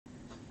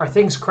Are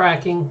things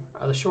cracking?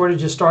 Are the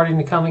shortages starting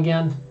to come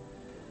again?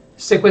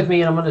 Stick with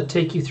me and I'm going to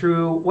take you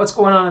through what's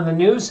going on in the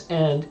news,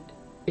 and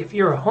if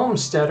you're a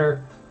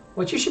homesteader,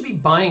 what you should be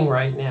buying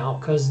right now,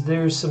 because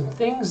there's some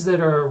things that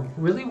are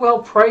really well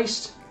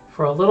priced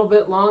for a little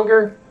bit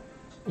longer.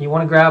 You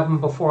want to grab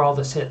them before all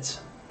this hits.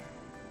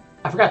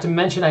 I forgot to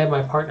mention I have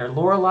my partner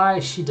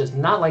Lorelei. She does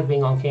not like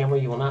being on camera.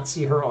 You will not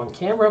see her on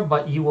camera,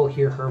 but you will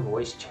hear her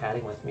voice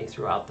chatting with me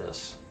throughout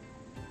this.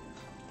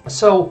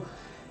 So,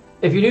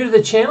 if you're new to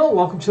the channel,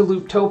 welcome to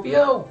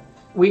Luptopia.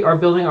 We are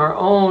building our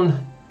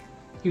own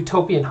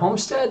utopian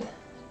homestead,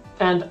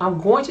 and I'm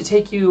going to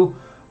take you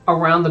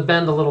around the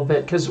bend a little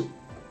bit because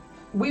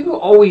we've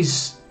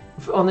always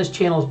on this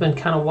channel has been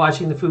kind of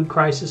watching the food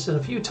crisis, and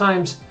a few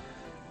times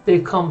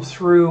they've come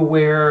through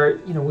where,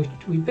 you know,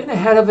 we've been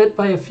ahead of it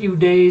by a few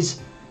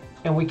days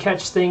and we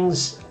catch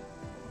things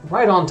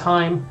right on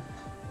time.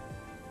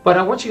 But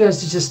I want you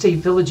guys to just stay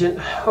vigilant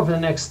over the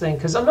next thing,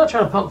 because I'm not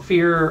trying to pump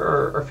fear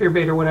or fear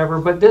bait or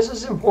whatever, but this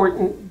is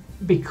important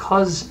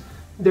because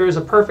there is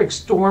a perfect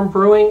storm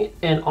brewing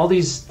and all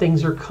these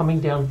things are coming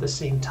down at the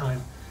same time.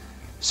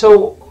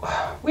 So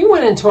we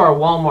went into our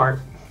Walmart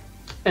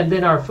and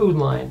then our food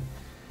line,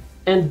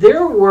 and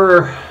there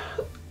were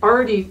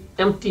already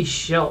empty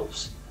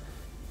shelves.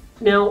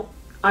 Now,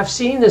 I've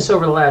seen this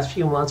over the last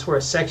few months where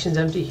a section's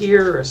empty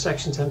here or a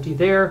section's empty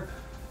there,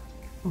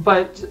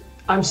 but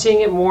I'm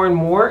seeing it more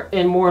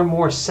and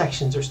more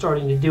sections are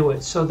starting to do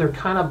it. So they're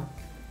kind of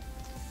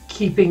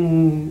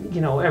keeping,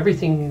 you know,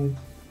 everything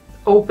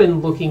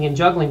open looking and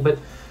juggling. But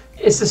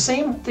it's the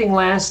same thing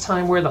last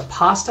time where the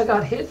pasta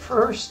got hit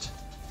first.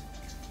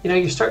 You know,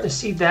 you're starting to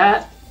see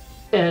that,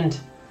 and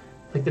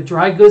like the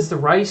dry goods, the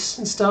rice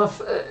and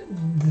stuff,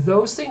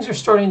 those things are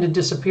starting to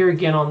disappear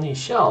again on these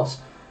shelves.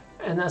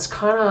 And that's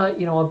kind of,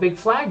 you know, a big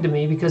flag to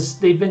me, because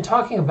they've been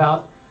talking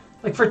about,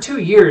 like for 2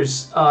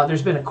 years,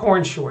 there's been a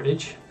corn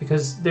shortage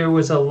because there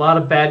was a lot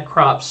of bad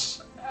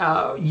crops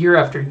year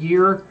after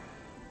year.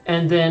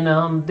 And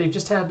then they've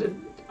just had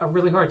a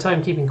really hard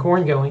time keeping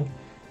corn going.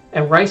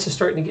 And rice is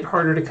starting to get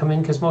harder to come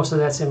in because most of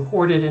that's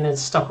imported and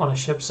it's stuck on a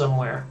ship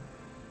somewhere.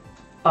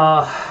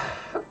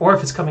 Or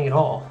if it's coming at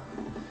all.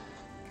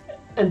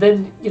 And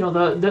then, you know,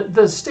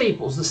 the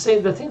staples,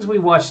 the things we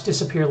watched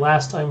disappear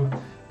last time,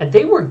 and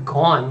they were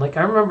gone. Like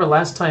I remember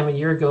last time a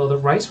year ago, the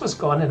rice was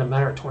gone in a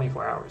matter of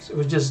 24 hours. It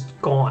was just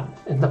gone.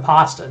 And the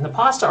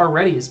pasta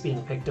already is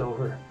being picked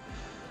over.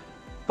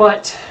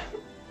 But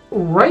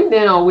right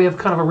now we have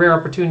kind of a rare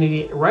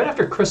opportunity. Right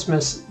after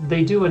Christmas,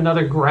 they do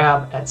another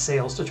grab at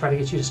sales to try to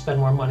get you to spend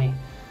more money.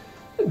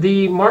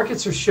 The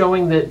markets are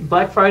showing that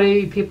Black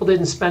Friday people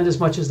didn't spend as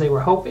much as they were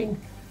hoping.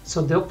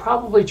 So they'll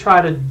probably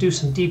try to do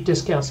some deep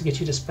discounts to get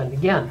you to spend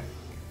again.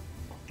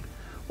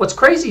 What's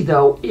crazy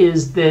though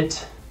is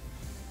that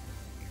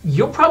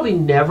you'll probably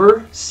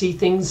never see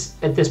things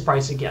at this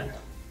price again.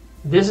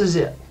 This is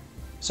it.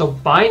 So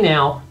buy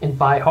now and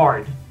buy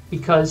hard,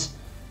 because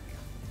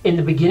in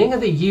the beginning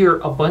of the year,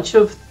 a bunch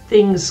of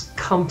things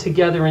come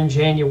together in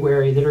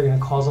January that are going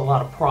to cause a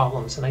lot of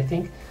problems. And I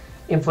think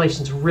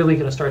inflation's really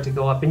going to start to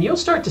go up. And you'll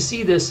start to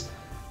see this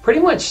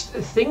pretty much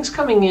things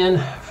coming in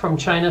from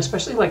China,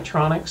 especially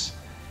electronics.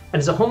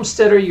 And as a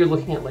homesteader, you're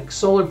looking at like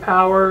solar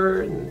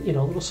power and, you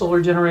know, little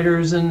solar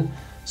generators and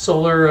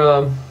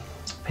solar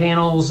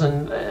panels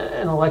and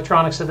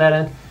electronics at that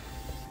end.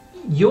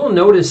 You'll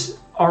notice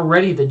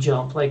already the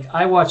jump. Like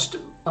I watched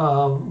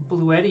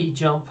Blue Eddy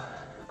jump.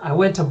 I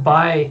went to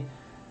buy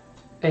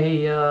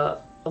a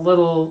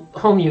little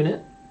home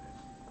unit,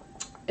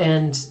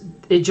 and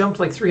it jumped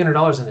like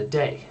 $300 in a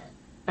day.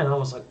 And I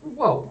was like,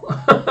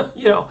 whoa,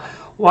 you know,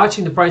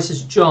 watching the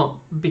prices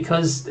jump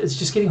because it's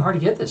just getting hard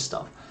to get this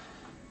stuff.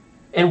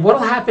 And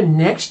what'll happen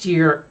next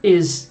year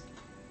is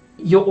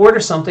you'll order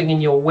something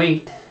and you'll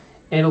wait,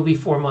 and it'll be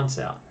 4 months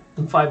out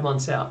and 5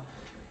 months out.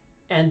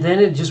 And then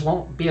it just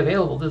won't be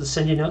available. They'll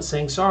send you a note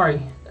saying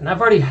sorry. And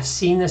I've already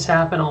seen this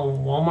happen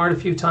on Walmart a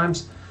few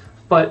times.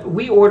 But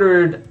we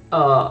ordered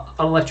an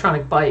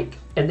electronic bike,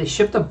 and they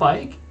shipped a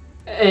bike,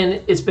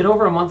 and it's been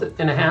over a month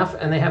and a half,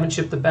 and they haven't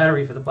shipped the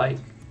battery for the bike.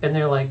 And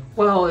they're like,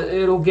 well,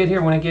 it'll get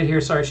here when I get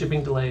here. Sorry,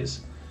 shipping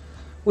delays.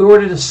 We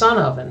ordered a sun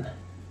oven,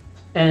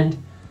 and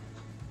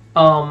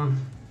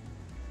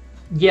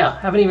yeah,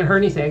 haven't even heard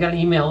anything. I got an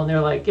email, and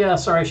they're like, yeah,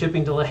 sorry,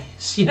 shipping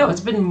delays. You know,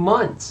 it's been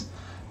months.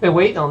 Been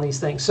waiting on these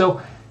things.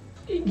 So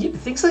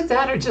things like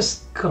that are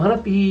just gonna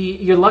be,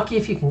 you're lucky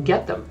if you can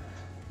get them.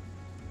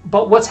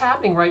 But what's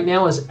happening right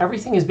now is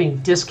everything is being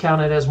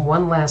discounted as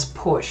one last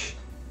push.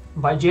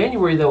 By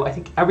January, though, I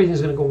think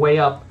everything's going to go way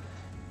up,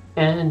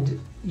 and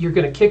you're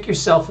going to kick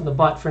yourself in the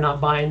butt for not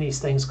buying these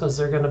things, because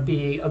they're going to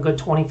be a good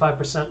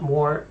 25%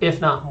 more, if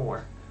not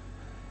more.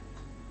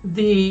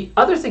 The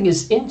other thing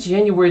is, in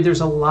January,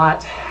 there's a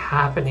lot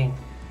happening.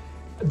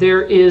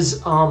 There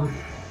is some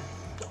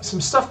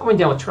stuff going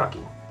down with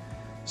trucking.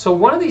 So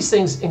one of these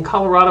things in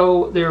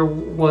Colorado, there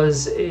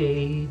was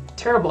a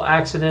terrible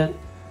accident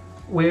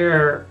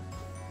where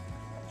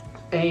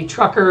a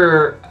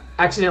trucker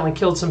accidentally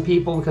killed some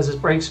people because his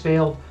brakes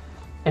failed,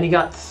 and he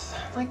got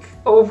like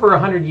over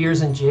 100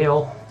 years in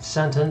jail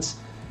sentence.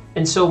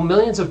 And so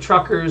millions of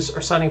truckers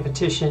are signing a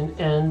petition,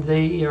 and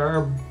they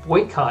are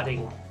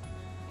boycotting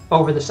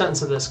over the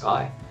sentence of this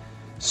guy.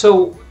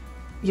 So,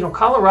 you know,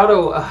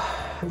 Colorado,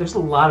 there's a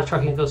lot of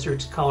trucking that goes through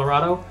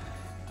Colorado,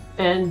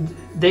 and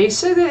they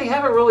say they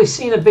haven't really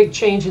seen a big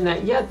change in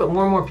that yet, but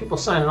more and more people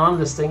signing on to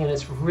this thing, and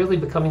it's really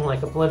becoming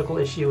like a political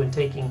issue and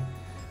taking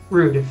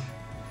root. If,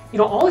 you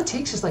know, all it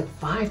takes is like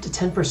 5 to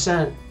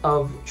 10%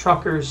 of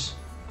truckers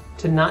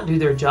to not do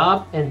their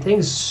job, and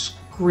things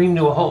scream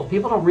to a halt.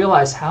 People don't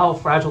realize how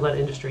fragile that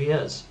industry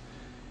is.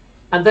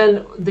 And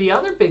then the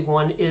other big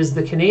one is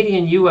the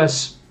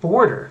Canadian-U.S.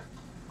 border.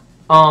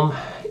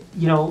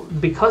 You know,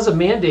 because of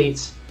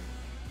mandates,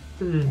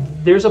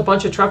 there's a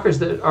bunch of truckers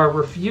that are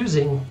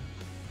refusing,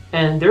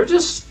 and they're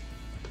just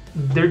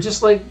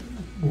like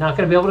not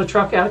going to be able to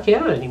truck out of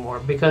Canada anymore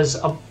because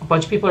a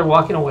bunch of people are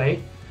walking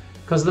away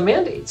because of the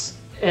mandates.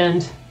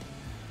 And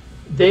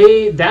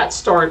that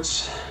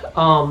starts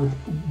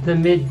the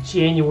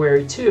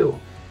mid-January too.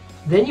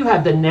 Then you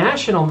have the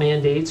national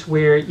mandates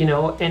where, you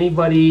know,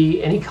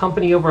 any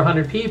company over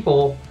 100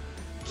 people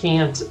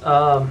can't,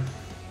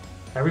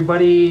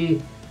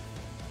 everybody,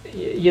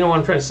 you know what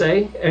I'm trying to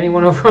say?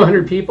 Anyone over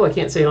 100 people, I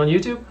can't say it on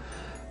YouTube.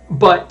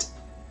 But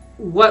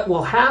what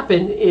will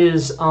happen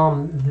is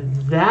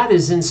that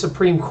is in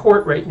Supreme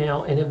Court right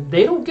now. And if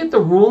they don't get the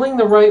ruling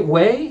the right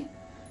way,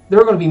 there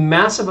are going to be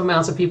massive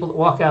amounts of people that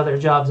walk out of their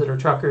jobs that are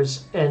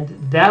truckers. And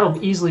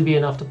that'll easily be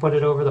enough to put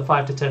it over the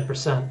 5 to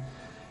 10%.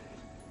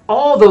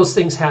 All those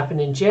things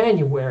happen in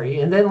January,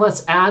 and then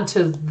let's add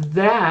to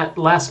that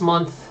last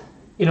month,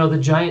 you know, the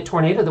giant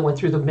tornado that went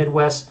through the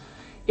Midwest.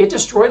 It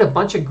destroyed a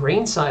bunch of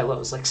grain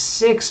silos, like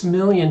 6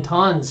 million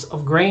tons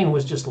of grain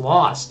was just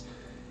lost,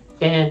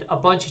 and a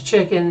bunch of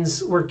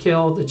chickens were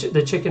killed.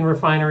 The chicken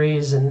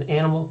refineries and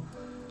animal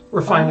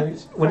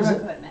refineries. What is it?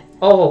 Equipment.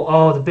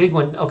 Oh, the big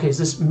one. Okay, so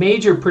this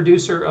major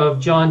producer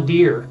of John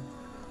Deere.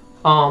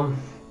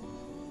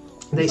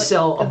 They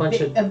sell a bunch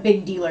of... A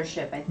big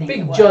dealership, I think big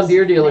it was. John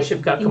Deere dealership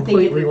got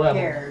completely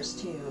leveled.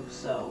 Repairs too,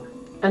 so...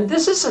 And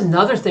this is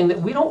another thing that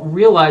we don't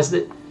realize,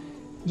 that,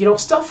 you know,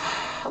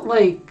 stuff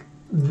like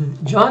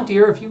John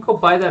Deere, if you go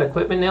buy that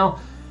equipment now,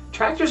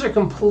 tractors are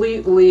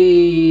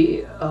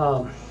completely...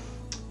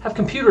 have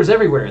computers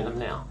everywhere in them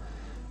now.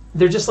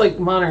 They're just like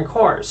modern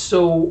cars.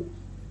 So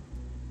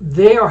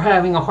they are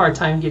having a hard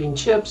time getting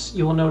chips.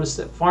 You will notice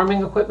that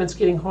farming equipment's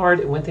getting hard,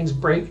 and when things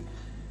break,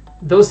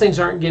 those things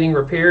aren't getting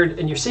repaired.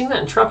 And you're seeing that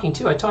in trucking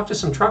too. I talked to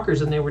some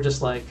truckers and they were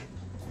just like,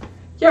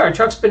 yeah, our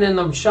truck's been in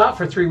the shop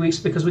for 3 weeks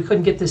because we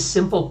couldn't get this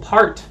simple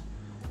part.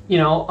 You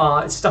know,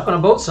 it's stuck on a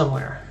boat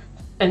somewhere.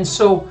 And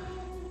so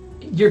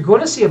you're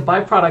going to see a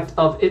byproduct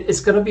of it.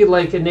 It's going to be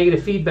like a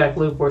negative feedback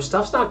loop where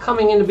stuff's not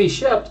coming in to be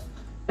shipped,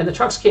 and the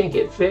trucks can't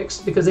get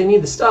fixed because they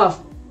need the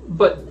stuff,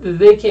 but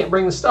they can't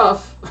bring the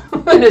stuff.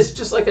 And it's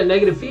just like a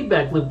negative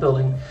feedback loop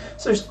building.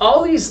 So there's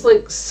all these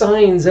like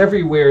signs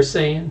everywhere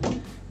saying,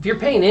 if you're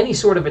paying any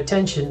sort of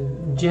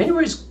attention,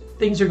 January's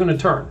things are going to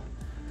turn.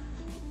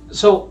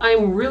 So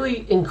I'm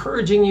really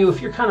encouraging you,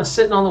 if you're kind of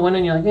sitting on the window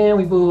and you're like, man,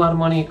 we blew a lot of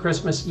money at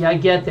Christmas. Yeah, I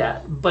get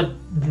that. But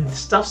the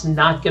stuff's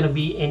not going to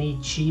be any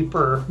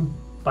cheaper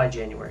by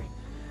January.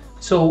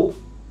 So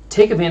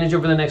take advantage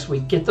over the next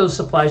week. Get those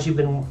supplies you've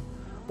been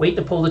waiting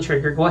to pull the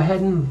trigger. Go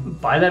ahead and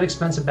buy that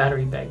expensive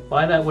battery bank.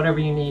 Buy that whatever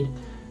you need.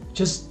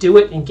 Just do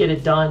it and get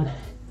it done.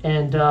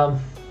 And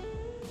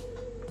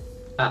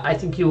I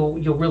think you'll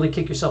really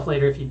kick yourself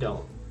later if you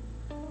don't.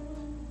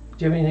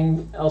 Do you have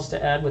anything else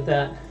to add with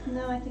that?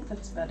 No, I think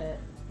that's about it.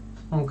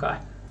 Okay.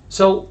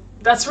 So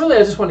that's really, I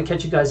just want to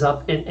catch you guys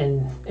up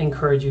and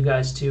encourage you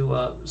guys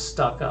to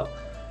stock up.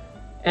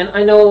 And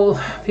I know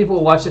people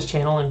will watch this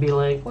channel and be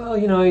like, well,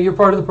 you know, you're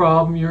part of the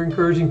problem. You're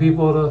encouraging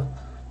people to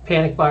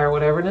panic buy or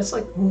whatever. And it's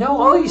like, no,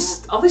 all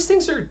these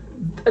things are,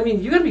 I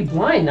mean, you got to be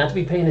blind not to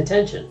be paying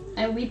attention.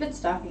 And we've been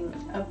stocking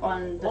up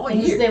on the all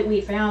things year that we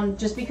found,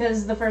 just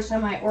because the first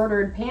time I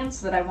ordered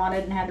pants that I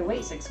wanted and had to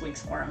wait 6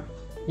 weeks for them.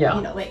 Yeah.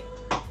 You know, like,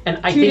 and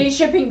I 2-day think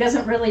shipping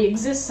doesn't really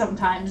exist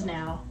sometimes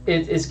now.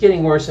 it's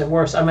getting worse and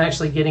worse. I'm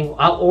actually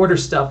I'll order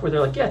stuff where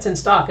they're like, yeah, it's in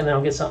stock, and then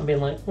I'll get something being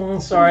like,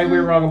 sorry, we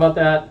were wrong about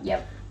that.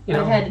 Yep. You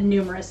know? I've had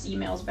numerous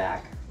emails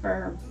back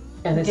for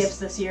gifts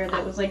this year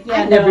that was like,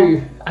 yeah,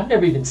 I've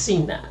never even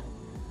seen that.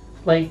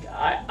 Like,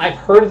 I've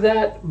heard of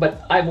that,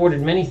 but I've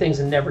ordered many things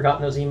and never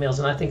gotten those emails,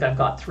 and I think I've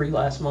got 3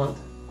 last month,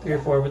 3 or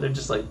 4, where they're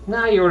just like,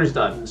 nah, your order's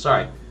done.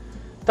 Sorry.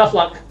 Tough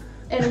luck.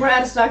 And we're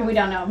out of stock and we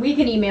don't know. We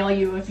can email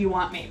you if you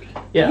want, maybe.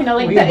 Yeah, you know,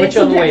 like we that. can put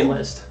you on the wait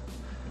list.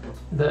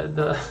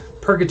 The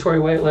purgatory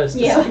wait list.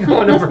 Yeah. Like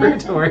going to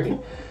purgatory.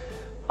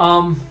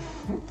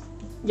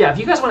 Yeah, if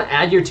you guys want to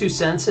add your 2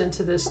 cents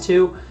into this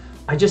too,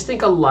 I just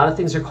think a lot of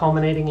things are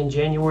culminating in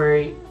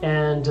January,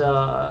 and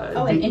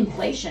and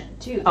inflation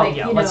too. Oh, like,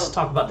 yeah, let's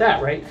talk about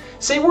that, right?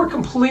 Say we're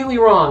completely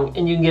wrong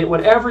and you can get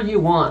whatever you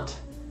want.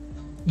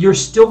 You're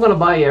still going to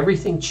buy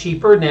everything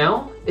cheaper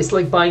now. It's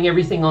like buying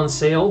everything on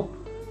sale,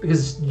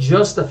 because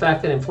just the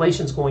fact that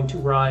inflation's going to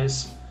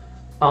rise.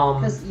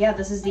 Because, yeah,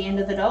 this is the end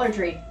of the Dollar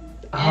Tree.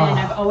 And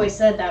I've always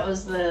said that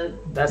was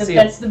that's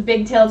the the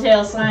big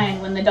telltale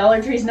sign when the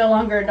Dollar Tree's no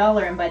longer a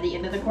dollar, and by the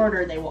end of the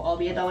quarter they will all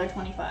be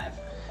 $1.25.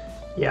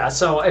 Yeah,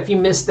 so if you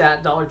missed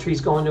that, Dollar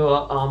Tree's going to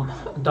a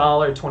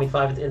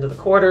 $1.25 at the end of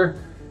the quarter,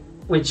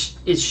 which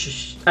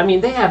is, I mean,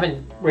 they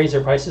haven't raised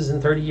their prices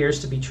in 30 years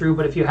to be true,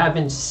 but if you have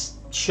been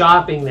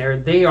shopping there,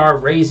 they are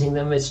raising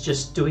them. It's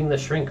just doing the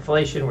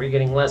shrinkflation where you're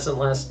getting less and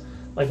less.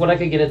 Like what I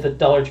could get at the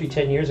Dollar Tree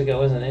 10 years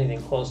ago isn't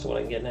anything close to what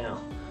I can get now.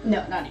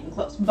 No, not even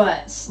close,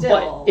 but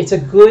still. But it's a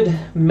good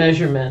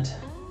measurement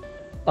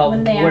of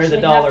when they where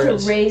the dollar have to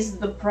is. Raise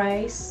the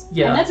price.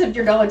 Yeah. And that's if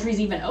your Dollar Tree's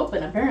even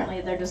open,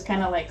 apparently. They're just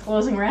kind of like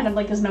closing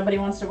randomly because nobody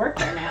wants to work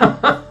there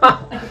now.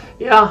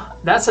 Yeah,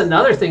 that's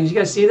another thing. Did you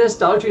guys see this?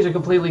 Dollar Trees are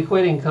completely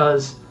quitting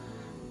because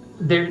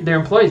their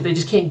employees, they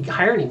just can't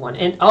hire anyone.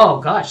 And oh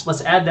gosh,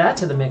 let's add that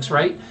to the mix,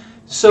 right?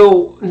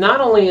 So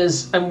not only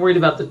is I'm worried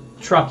about the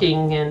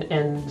trucking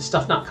and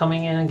stuff not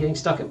coming in and getting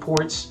stuck at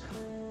ports,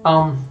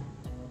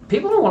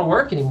 people don't want to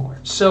work anymore.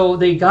 So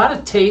they got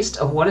a taste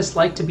of what it's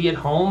like to be at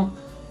home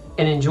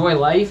and enjoy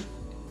life.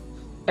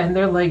 And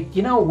they're like,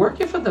 you know,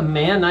 working for the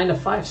man 9 to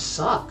 5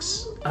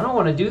 sucks. I don't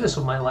want to do this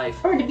with my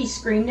life. Or to be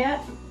screamed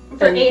at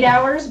for 8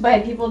 hours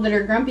by people that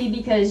are grumpy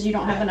because you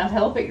don't have enough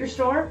help at your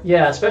store.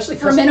 Yeah, especially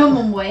for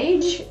minimum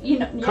wage. You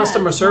know,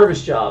 customer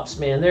service jobs,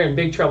 man, they're in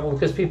big trouble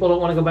because people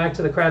don't want to go back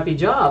to the crappy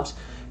jobs.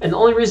 And the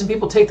only reason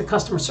people take the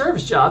customer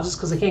service jobs is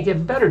because they can't get a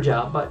better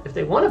job. But if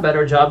they want a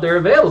better job, they're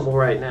available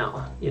right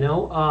now. You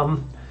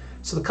know,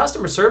 so the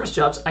customer service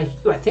jobs, I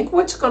think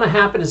what's going to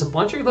happen is a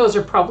bunch of those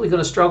are probably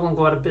going to struggle and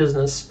go out of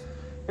business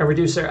and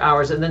reduce their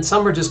hours, and then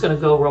some are just going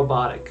to go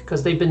robotic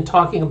because they've been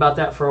talking about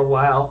that for a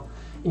while.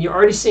 And you're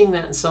already seeing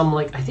that in some,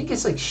 like, I think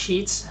it's like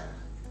Sheetz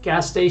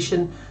gas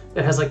station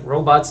that has like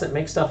robots that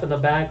make stuff in the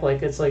back,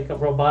 like it's like a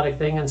robotic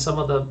thing, and some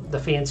of the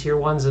fancier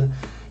ones. And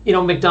you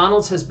know,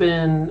 McDonald's has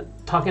been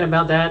talking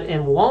about that,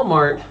 and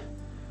Walmart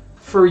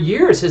for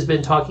years has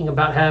been talking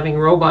about having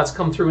robots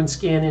come through and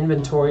scan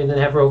inventory and then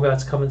have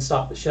robots come and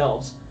stock the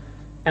shelves.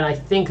 And I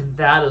think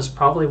that is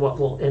probably what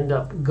we'll end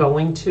up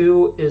going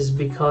to, is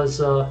because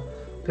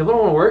people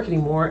don't want to work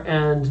anymore,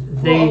 and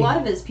they a lot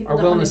of it is people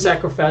are willing to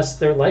sacrifice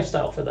their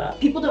lifestyle for that.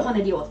 People don't want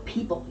to deal with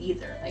people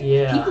either. Like,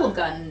 yeah. People have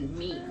gotten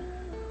mean.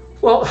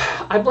 Well,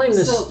 I blame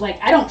this. So, like,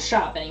 I don't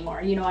shop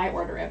anymore. You know, I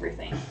order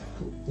everything.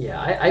 Yeah,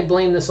 I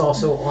blame this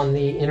also on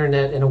the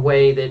internet in a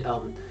way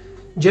that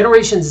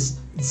Generation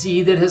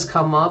Z that has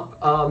come up,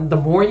 the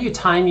more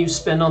time you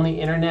spend on the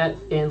internet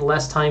and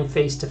less time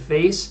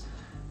face-to-face,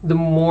 the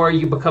more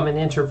you become an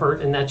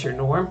introvert, and that's your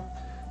norm.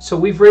 So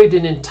we've raised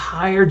an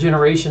entire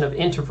generation of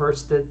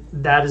introverts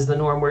that is the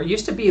norm, where it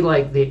used to be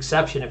like the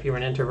exception if you were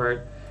an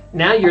introvert.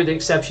 Now you're the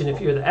exception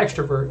if you're the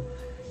extrovert.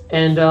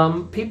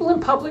 And people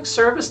in public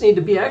service need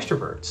to be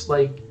extroverts.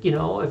 Like, you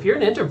know, if you're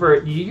an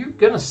introvert, you're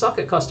going to suck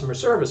at customer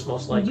service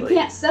most likely. You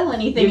can't sell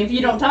anything if you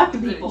don't talk to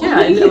people.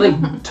 Yeah, and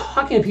like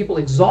talking to people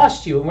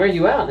exhausts you and wear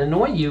you out and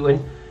annoy you.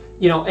 And,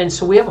 you know, and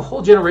so we have a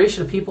whole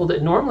generation of people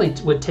that normally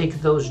would take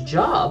those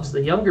jobs,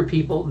 the younger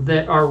people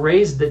that are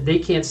raised that they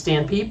can't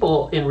stand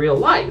people in real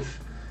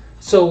life.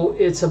 So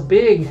it's a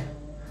big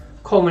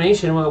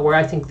culmination where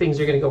I think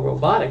things are going to go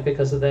robotic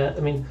because of that.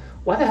 I mean,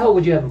 why the hell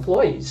would you have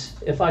employees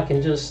if I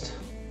can just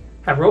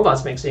have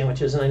robots make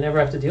sandwiches and I never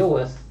have to deal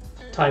with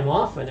time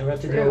off? I never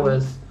have to deal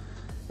with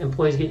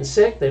employees getting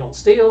sick. They don't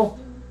steal.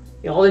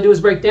 You know, all they do is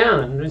break down,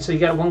 and so you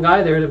got one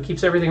guy there that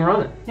keeps everything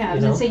running. Yeah, I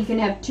was going to say you can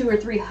have 2 or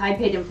 3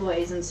 high-paid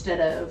employees instead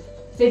of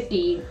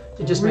 50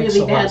 it just really makes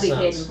a badly lot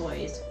of paid sense.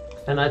 employees.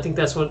 And I think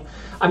that's what,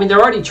 I mean,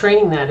 they're already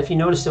training that. If you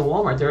noticed in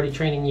Walmart, they're already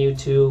training you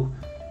to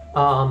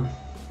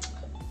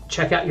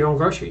check out your own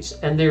groceries.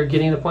 And they're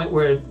getting to the point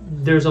where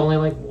there's only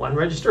like one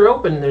register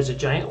open and there's a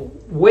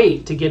giant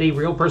wait to get a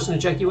real person to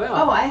check you out.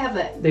 Oh, I have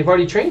it. They've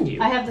already trained you.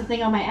 I have the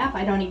thing on my app.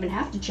 I don't even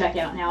have to check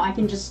out now. I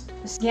can just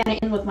scan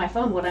it in with my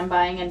phone what I'm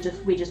buying and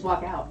we just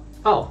walk out.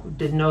 Oh,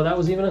 didn't know that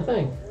was even a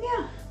thing.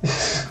 Yeah.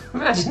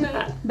 Imagine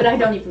that. But I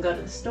don't even go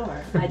to the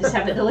store. I just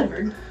have it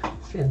delivered.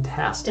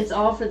 Fantastic. It's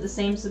all for the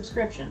same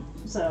subscription.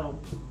 So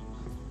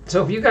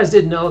if you guys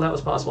didn't know that was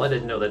possible, I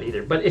didn't know that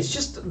either. But it's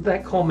just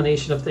that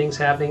culmination of things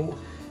happening.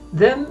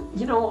 Then,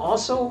 you know,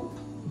 also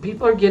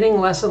people are getting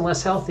less and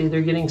less healthy.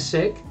 They're getting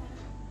sick,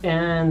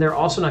 and they're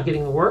also not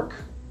getting the work.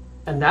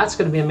 And that's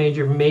going to be a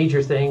major,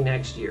 major thing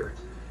next year.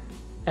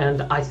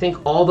 And I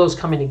think all those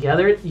coming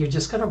together, you're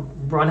just going to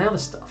run out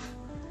of stuff.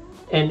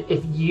 And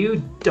if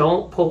you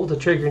don't pull the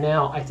trigger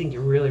now, I think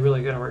you're really,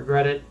 really going to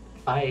regret it.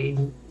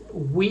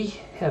 We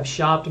have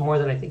shopped more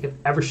than I think I've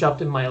ever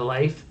shopped in my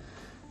life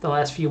the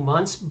last few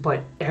months.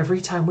 But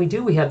every time we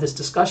do, we have this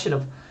discussion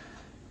of,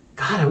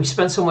 God, we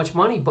spend so much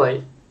money,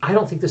 but I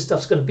don't think this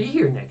stuff's going to be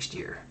here next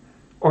year.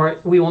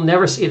 Or we will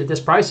never see it at this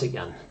price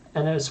again.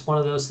 And it's one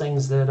of those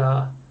things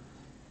that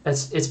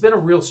it's been a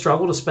real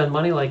struggle to spend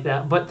money like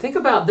that. But think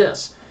about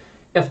this.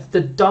 If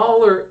the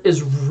dollar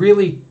is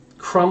really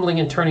crumbling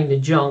and turning to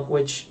junk,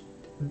 which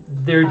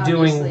they're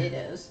doing. Obviously it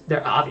is.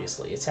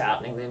 Obviously it's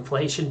happening, the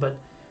inflation, but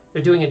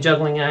they're doing a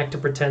juggling act to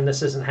pretend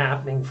this isn't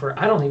happening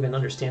I don't even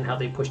understand how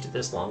they pushed it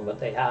this long, but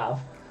they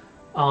have.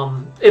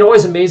 It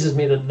always amazes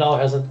me that the dollar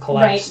hasn't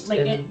collapsed Right,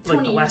 in like the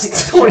 20 last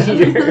years ago.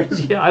 20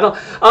 years. Yeah, I don't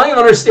even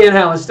understand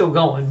how it's still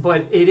going,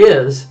 but it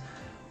is.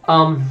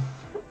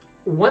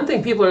 One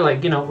thing people are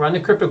like, run the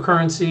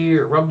cryptocurrency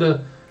or rub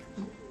the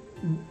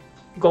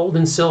gold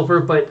and silver,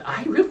 but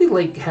I really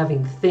like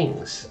having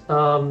things.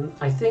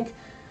 I think,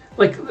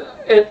 like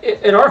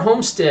at our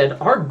homestead,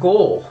 our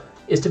goal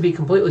is to be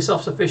completely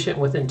self-sufficient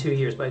within 2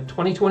 years. By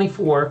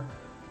 2024,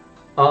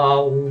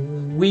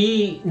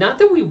 not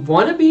that we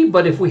want to be,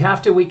 but if we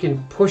have to, we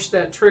can push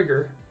that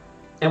trigger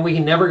and we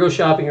can never go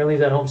shopping or leave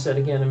that homestead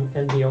again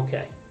and be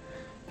okay.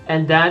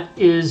 And that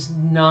is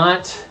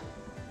not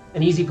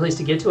an easy place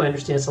to get to. I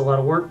understand it's a lot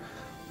of work.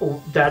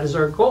 Well, that is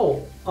our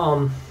goal.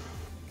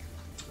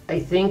 I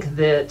think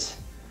that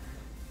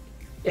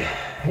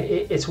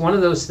it's one of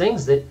those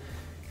things that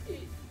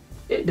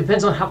it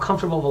depends on how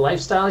comfortable of a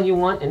lifestyle you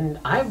want, and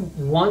I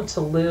want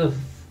to live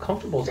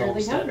comfortable as a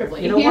homesteader.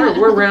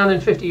 We're around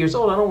and 50 years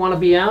old. I don't want to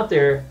be out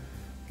there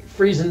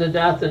freezing to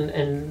death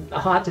and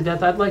hot to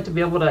death. I'd like to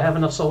be able to have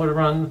enough solar to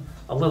run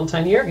a little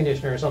tiny air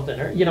conditioner or something,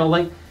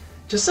 or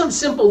just some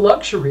simple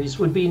luxuries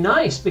would be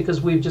nice,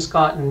 because we've just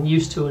gotten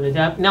used to and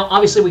adapt. Now,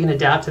 obviously, we can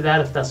adapt to that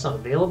if that's not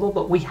available,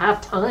 but we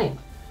have time,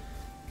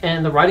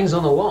 and the writing's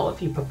on the wall.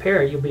 If you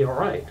prepare, you'll be all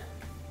right.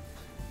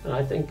 And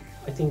I think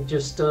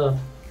just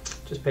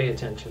pay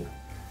attention.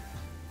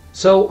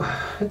 So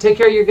take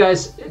care of you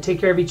guys, take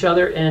care of each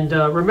other, and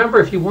remember,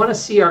 if you want to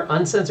see our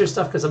uncensored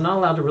stuff, because I'm not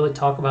allowed to really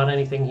talk about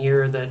anything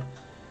here that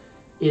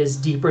is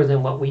deeper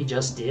than what we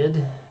just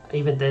did,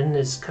 even then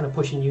is kind of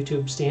pushing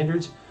YouTube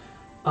standards.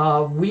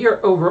 We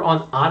are over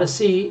on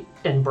Odyssey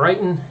and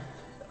Brighton.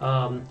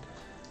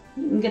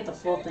 You can get the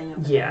full thing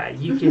of it. Yeah,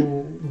 you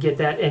can get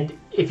that, and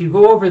if you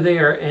go over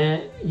there,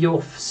 and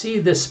you'll see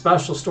this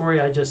special story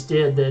I just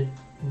did that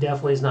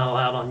definitely is not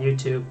allowed on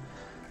YouTube,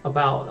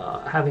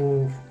 about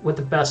having what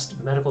the best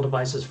medical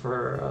devices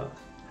for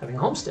having a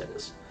homestead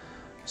is.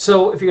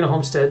 So if you're going to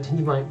homestead,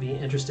 you might be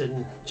interested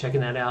in checking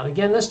that out.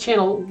 Again, this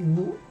channel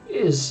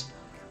is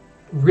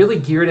really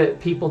geared at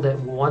people that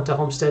want to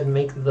homestead and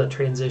make the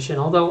transition.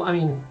 Although, I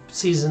mean,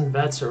 seasoned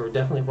vets are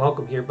definitely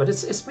welcome here, but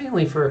it's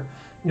mainly for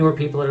newer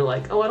people that are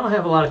like, oh, I don't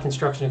have a lot of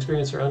construction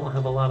experience, or I don't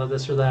have a lot of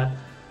this or that.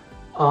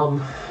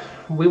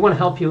 We want to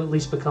help you at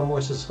least become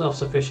more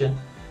self-sufficient.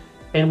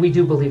 And we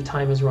do believe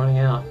time is running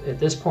out. At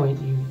this point,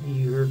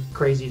 you're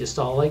crazy to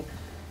stall. Like,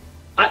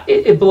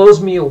 it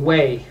blows me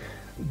away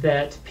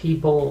that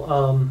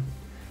people,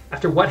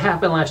 after what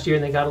happened last year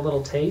and they got a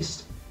little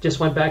taste,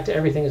 just went back to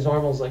everything as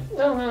normal. It's like,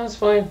 no, it's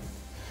fine.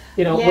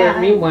 Where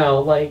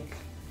meanwhile, like,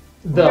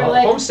 the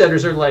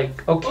homesteaders are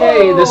like,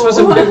 okay, this was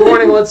a big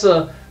warning. Let's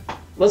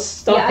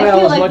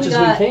stockpile as much as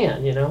we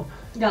can.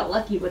 Got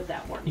lucky with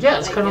that warning. Yeah,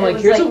 it's kind of like,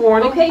 here's a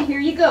warning. Okay, here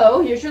you go.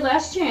 Here's your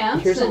last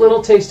chance. Here's a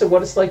little taste of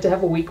what it's like to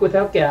have a week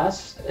without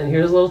gas, and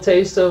here's a little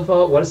taste of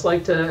what it's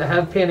like to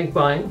have panic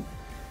buying.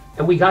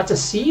 And we got to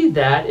see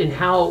that, and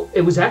how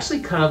it was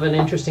actually kind of an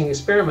interesting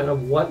experiment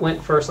of what went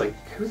first. Like,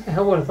 who the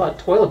hell would have thought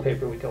toilet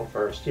paper would go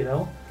first?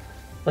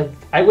 Like,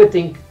 I would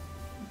think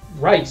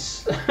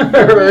rice,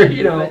 or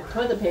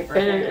toilet paper.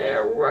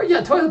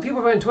 Toilet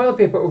people buying toilet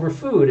paper over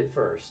food at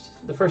first.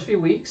 The first few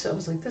weeks, I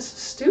was like, this is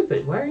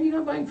stupid. Why are you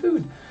not buying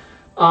food?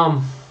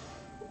 I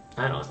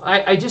don't know.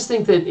 I just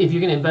think that if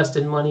you're going to invest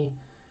in money,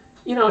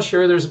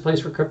 sure, there's a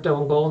place for crypto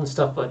and gold and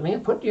stuff, but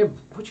man, put your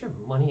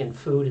money in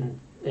food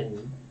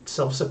and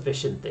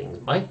self-sufficient things.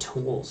 Buy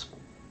tools,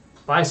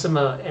 buy some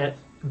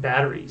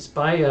batteries,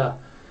 buy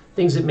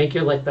things that make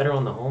your life better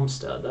on the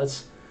homestead.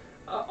 That's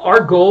our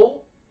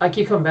goal. I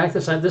keep coming back to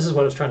this. This is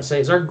what I was trying to say.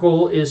 Is our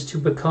goal is to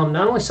become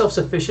not only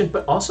self-sufficient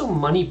but also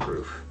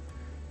money-proof,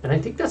 and I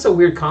think that's a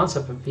weird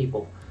concept for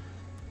people.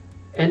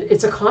 And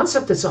it's a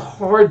concept that's a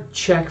hard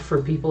check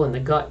for people in the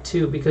gut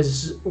too,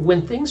 because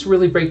when things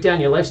really break down,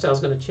 your lifestyle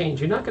is going to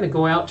change. You're not going to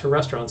go out to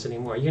restaurants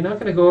anymore. You're not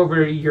going to go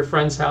over to your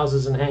friends'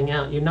 houses and hang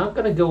out. You're not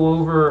going to go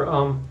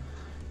over,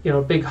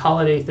 big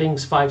holiday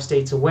things 5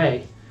 states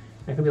away.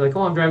 I can be like,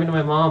 oh, I'm driving to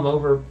my mom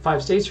over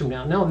 5 states from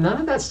now. No, none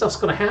of that stuff's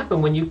going to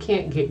happen when you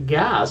can't get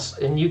gas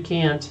and you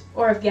can't.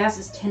 Or if gas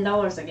is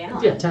 $10 a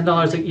gallon. Yeah,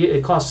 $10.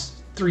 It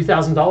costs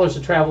 $3,000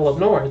 to travel up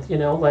north.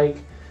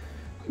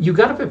 You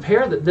got to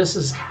prepare that this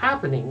is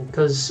happening,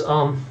 because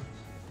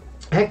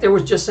heck, there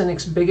was just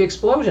a big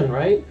explosion,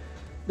 right?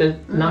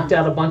 That knocked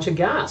out a bunch of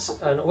gas.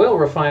 An oil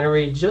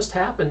refinery just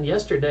happened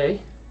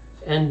yesterday,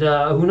 and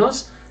who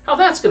knows how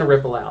that's going to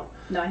ripple out.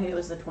 No, I think it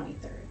was the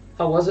 23rd.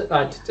 Oh, was it?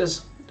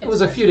 It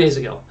was a few days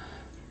ago.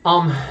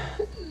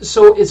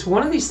 So it's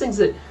one of these things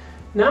that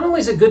not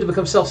only is it good to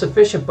become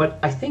self-sufficient, but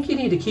I think you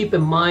need to keep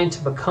in mind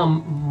to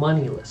become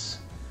moneyless.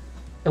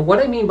 And what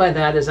I mean by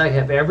that is I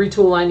have every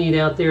tool I need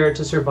out there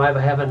to survive.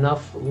 I have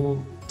enough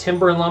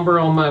timber and lumber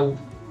on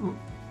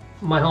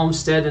my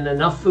homestead and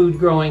enough food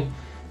growing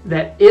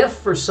that if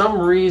for some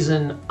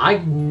reason I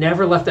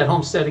never left that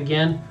homestead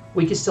again,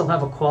 we could still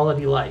have a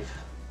quality life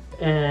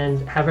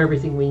and have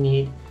everything we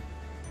need.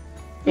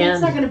 And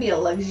it's not going to be a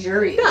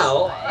luxurious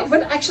life.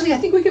 But actually I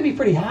think we could be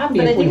pretty happy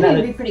if we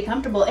would be pretty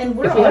comfortable. And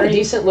if we had a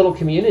decent little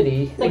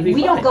community. Like,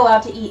 we don't go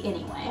out to eat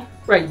anyway.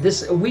 Right.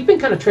 We've been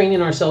kind of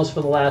training ourselves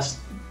for the last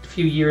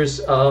few years.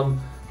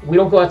 We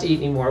don't go out to eat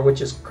anymore,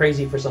 which is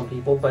crazy for some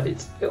people, but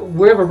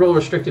we have a real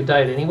restrictive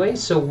diet anyway,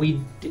 so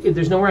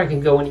there's nowhere I can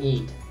go and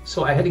eat.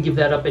 So I had to give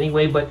that up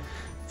anyway, but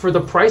for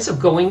the price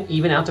of going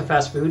even out to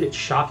fast food, it's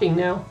shocking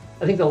now.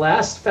 I think the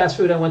last fast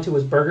food I went to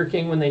was Burger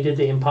King when they did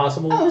the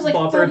Impossible. Oh, it was like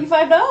offer.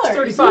 $35.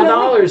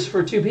 $35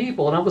 for 2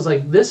 people, and I was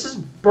like, "This is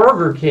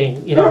Burger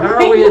King. You know, how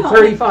are I we at know.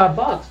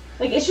 $35?"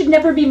 Like, it should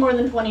never be more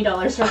than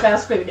 $20 for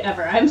fast food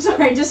ever. I'm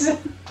sorry,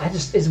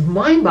 It's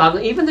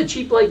mind-boggling. Even the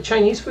cheap like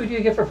Chinese food you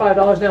get for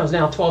 $5 now is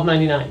now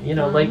 $12.99. You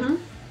know, like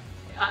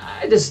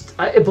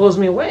it blows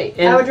me away.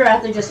 And I would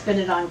rather just spend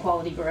it on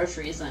quality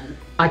groceries and.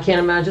 I can't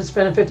imagine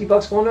spending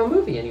 $50 going to a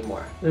movie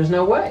anymore. There's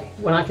no way.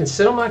 When I can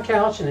sit on my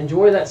couch and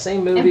enjoy that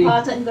same movie, and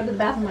pause it and go to the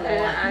bathroom when I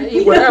want.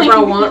 Eat whatever I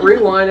want,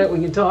 rewind it.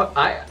 We can talk.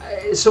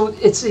 So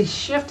it's a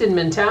shift in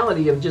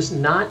mentality of just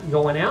not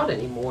going out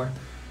anymore,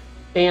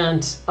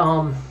 and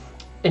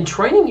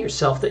training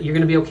yourself that you're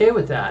going to be okay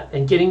with that,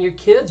 and getting your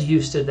kids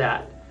used to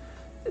that.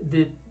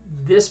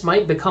 This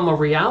might become a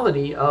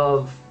reality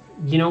of,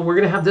 we're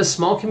going to have this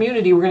small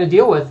community we're going to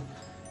deal with,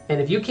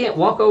 and if you can't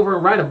walk over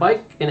and ride a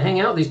bike and hang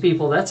out with these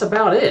people, that's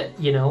about it.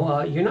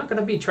 You're not going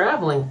to be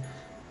traveling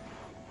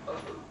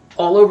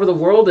all over the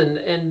world,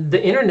 and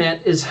the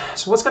internet is.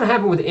 So what's going to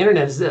happen with the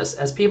internet is this: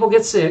 as people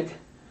get sick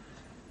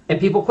and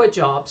people quit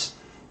jobs,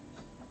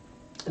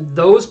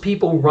 those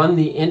people run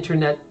the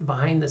internet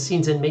behind the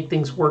scenes and make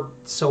things work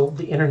so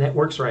the internet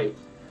works right.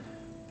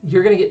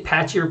 You're going to get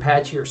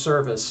patchier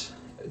service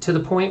to the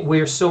point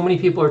where so many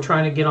people are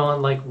trying to get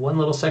on like one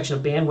little section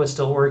of bandwidth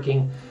still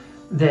working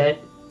that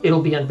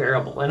it'll be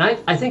unbearable. And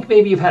I think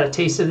maybe you've had a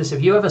taste of this.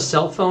 If you have a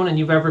cell phone and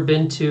you've ever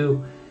been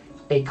to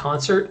a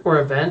concert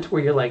or event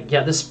where you're like,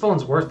 yeah, this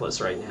phone's worthless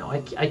right now.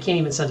 I can't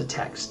even send a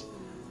text.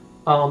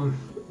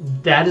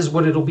 That is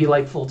what it'll be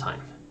like full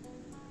time.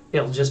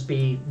 It'll just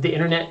be, the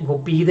internet will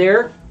be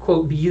there,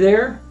 quote, be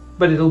there,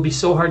 but it'll be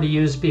so hard to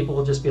use, people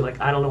will just be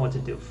like, I don't know what to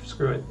do,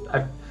 screw it.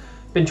 I've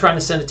been trying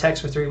to send a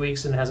text for 3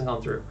 weeks and it hasn't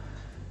gone through.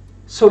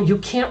 So you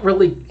can't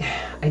really,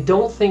 I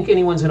don't think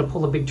anyone's going to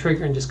pull a big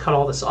trigger and just cut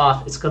all this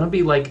off. It's going to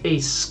be like a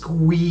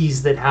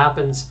squeeze that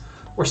happens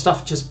where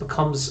stuff just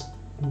becomes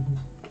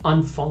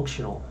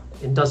unfunctional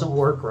and doesn't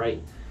work right.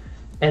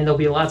 And there'll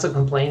be lots of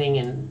complaining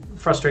and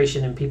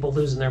frustration and people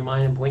losing their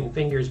mind and pointing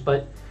fingers,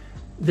 but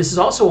this is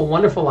also a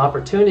wonderful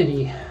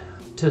opportunity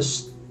to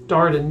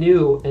start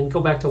anew and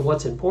go back to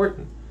what's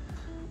important,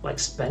 like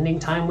spending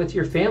time with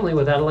your family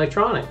without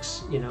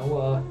electronics,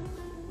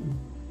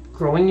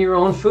 growing your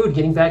own food,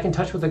 getting back in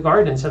touch with the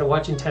garden instead of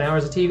watching 10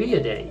 hours of TV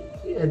a day.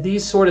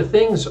 These sort of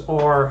things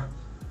are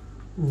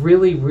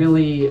really,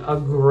 really a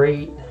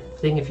great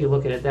thing if you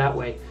look at it that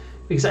way,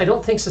 because I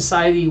don't think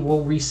society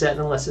will reset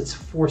unless it's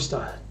forced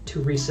to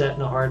reset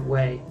in a hard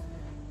way.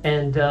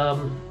 And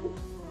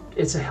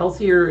it's a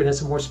healthier and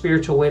it's a more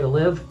spiritual way to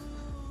live,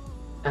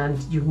 and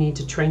you need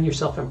to train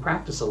yourself and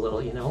practice a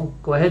little.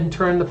 Go ahead and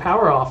turn the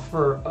power off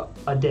for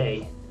a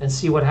day and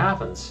see what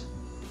happens.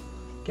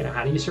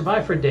 How do you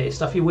survive for a day?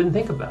 Stuff you wouldn't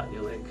think about.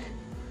 You're like,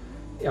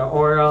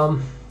 or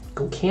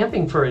go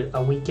camping for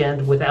a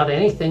weekend without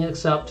anything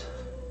except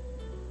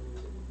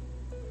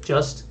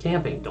just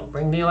camping. Don't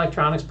bring the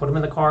electronics, put them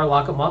in the car,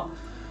 lock them up.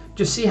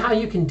 Just see how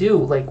you can do,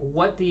 like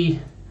what the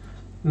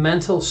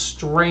mental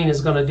strain is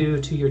going to do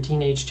to your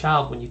teenage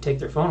child when you take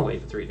their phone away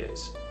for 3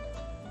 days.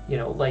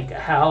 Like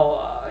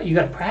how you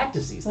got to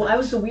practice these things. I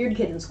was the weird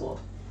kid in school.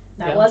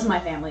 That was my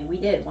family. We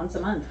did once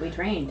a month. We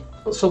trained.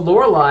 So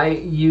Lorelei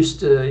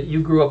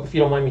you grew up, if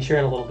you don't mind me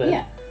sharing a little bit.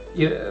 Yeah.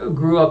 You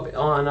grew up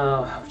on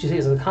what'd you say,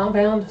 is it a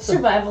compound?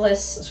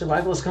 Survivalist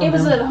compound? It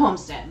was a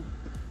homestead.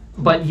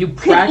 But you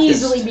Could practiced.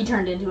 easily be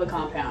turned into a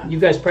compound. You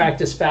guys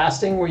practiced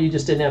fasting where you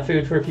just didn't have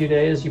food for a few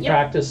days. You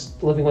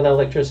practiced living without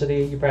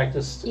electricity. You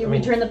practiced. We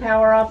turn the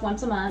power off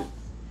once a month,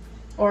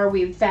 or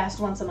we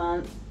fast once a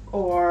month,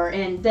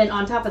 and then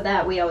on top of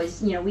that, we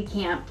always, we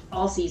camp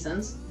all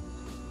seasons.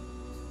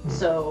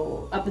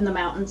 So up in the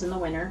mountains in the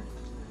winter.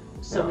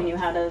 So we knew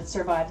how to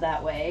survive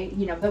that way.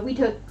 But we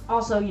took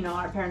also,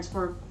 our parents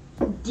were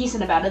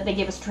decent about it. They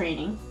gave us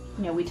training.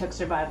 We took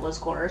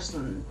survivalist course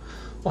and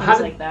things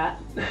like that.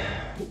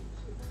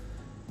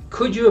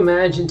 Could you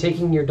imagine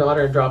taking your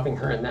daughter and dropping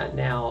her in that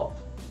now,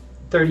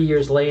 30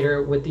 years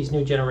later, with these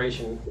new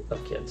generation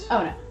of kids?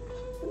 Oh, no.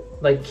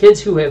 Like kids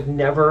who have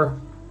never,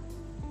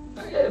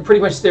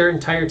 pretty much their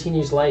entire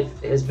teenage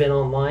life has been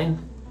online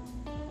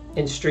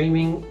and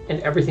streaming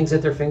and everything's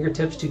at their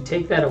fingertips. To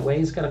take that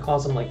away is going to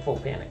cause them like full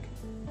panic.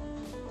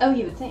 Oh,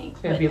 you would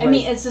think. But, I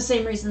mean, it's the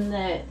same reason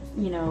that,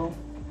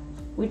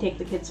 we take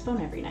the kid's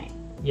phone every night.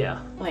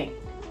 Yeah. Like,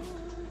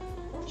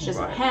 she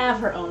doesn't have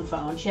her own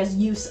phone. She has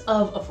use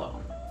of a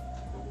phone.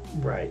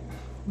 Right.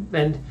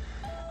 And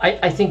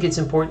I think it's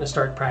important to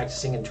start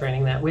practicing and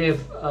training that. We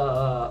have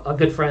a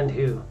good friend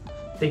who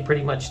they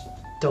pretty much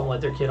don't let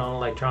their kid on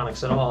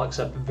electronics at all,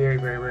 except very,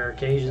 very rare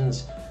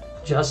occasions,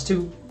 just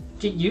to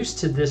get used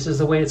to this is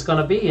the way it's going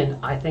to be.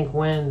 And I think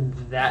when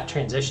that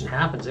transition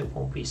happens, it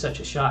won't be such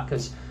a shock.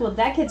 Because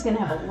that kid's going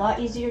to have a lot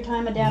easier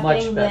time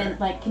adapting than,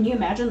 like, can you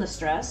imagine the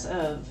stress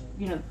of,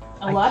 you know,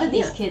 a lot of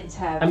these kids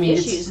have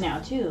issues now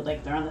too.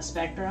 Like, they're on the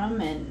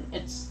spectrum, and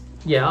it's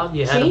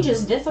change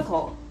is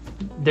difficult.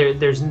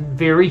 There's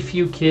very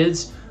few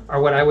kids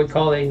are what I would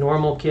call a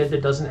normal kid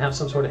that doesn't have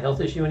some sort of health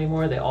issue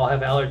anymore. They all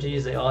have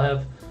allergies. They all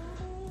have.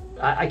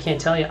 I can't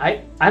tell you.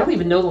 I don't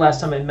even know the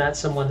last time I met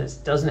someone that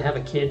doesn't have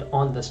a kid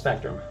on the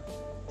spectrum.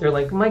 They're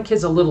like, my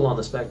kid's a little on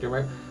the spectrum,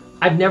 right?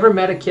 I've never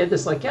met a kid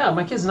that's like, yeah,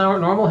 my kid's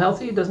normal,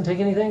 healthy, doesn't take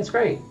anything, it's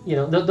great. You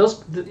know,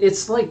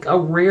 it's like a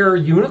rare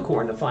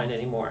unicorn to find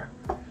anymore.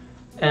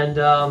 And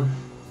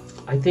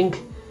I think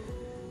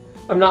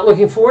I'm not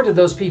looking forward to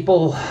those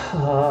people.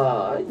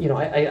 You know,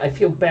 I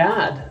feel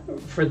bad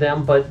for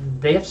them, but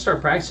they have to start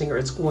practicing or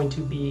it's going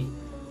to be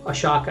a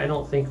shock I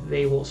don't think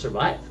they will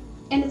survive.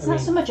 And it's not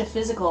so much a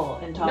physical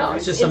intolerance. No,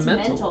 it's just a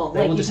mental.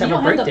 They will just have a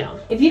breakdown.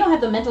 If you don't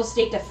have the mental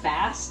state to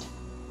fast,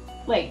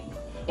 like,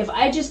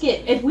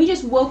 if we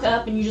just woke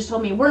up and you just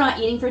told me we're not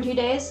eating for 2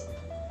 days,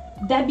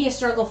 that'd be a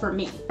struggle for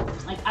me.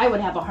 Like, I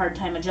would have a hard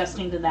time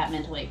adjusting to that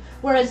mentally.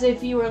 Whereas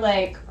if you were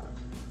like,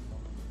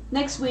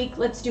 next week,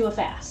 let's do a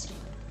fast.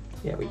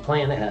 Yeah, we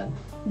plan ahead.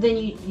 Then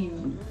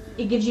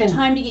it gives you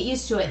time to get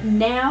used to it.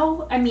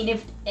 Now, I mean,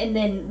 and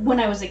then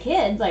when I was a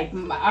kid, like,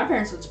 our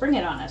parents would spring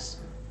it on us.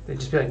 They'd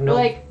just be like, no.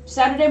 Like,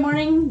 Saturday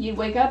morning, you'd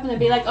wake up and they'd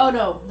be like, oh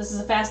no, this is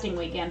a fasting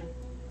weekend.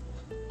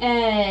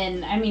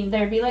 And, I mean,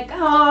 they'd be like,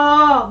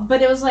 oh, but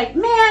it was like,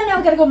 man, now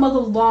I gotta go mow the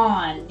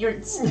lawn. It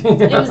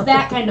was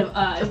that kind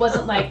of, it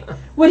wasn't like,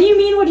 what do you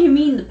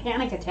mean, the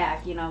panic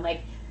attack, you know, like,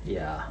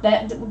 yeah.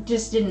 That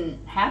just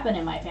didn't happen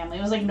in my family.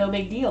 It was like no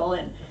big deal.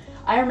 And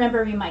I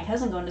remember me and my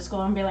cousin going to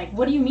school and be like,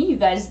 what do you mean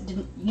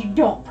you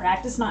don't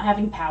practice not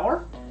having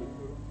power?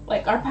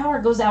 Like, our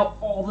power goes out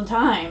all the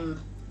time.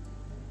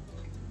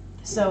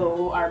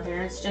 So our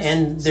parents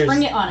just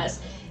spring it on us.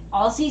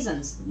 All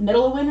seasons,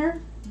 middle of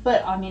winter,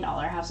 but I mean, all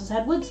our houses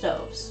had wood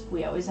stoves.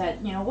 We always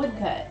had, you know, wood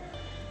cut.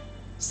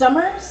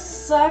 Summer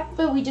sucked,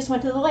 but we just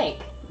went to the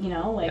lake. You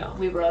know, like,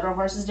 we rode our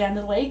horses down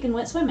to the lake and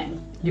went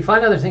swimming. You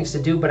find other things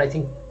to do, but I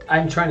think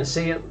I'm trying to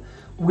say it.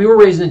 We were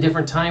raised in a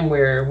different time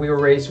where we were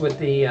raised with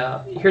the,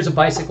 here's a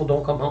bicycle,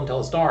 don't come home till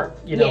it's dark.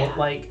 You know,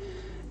 like,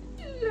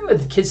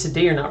 the kids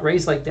today are not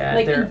raised like that.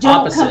 Like, they're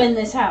don't opposite. Come in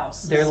this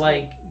house. They're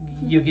like,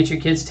 you get your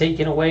kids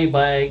taken away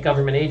by a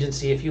government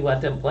agency if you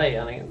let them play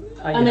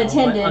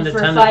unattended for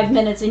 5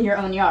 minutes in your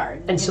own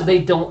yard. And so they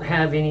don't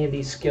have any of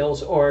these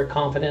skills or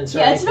confidence.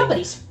 Yeah, it's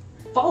nobody's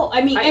fault.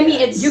 I mean,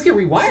 it's you can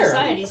rewire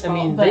society's fault.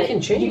 I mean, but they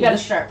can change. You got to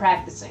start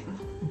practicing.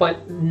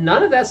 But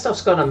none of that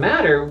stuff's going to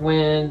matter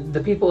when the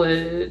people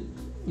at,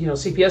 you know,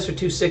 CPS are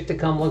too sick to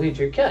come look at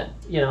your kid.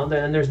 You know,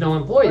 then there's no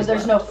employees. Or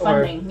there's no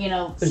funding. You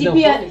know,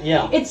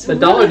 CPS. It's the really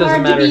dollar doesn't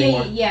hard matter to be.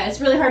 Anymore. Yeah, it's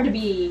really hard to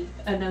be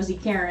a nosy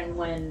Karen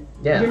when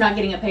you're not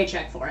getting a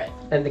paycheck for it.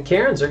 And the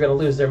Karens are going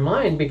to lose their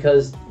mind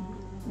because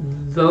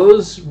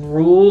those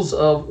rules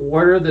of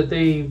order that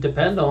they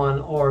depend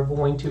on are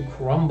going to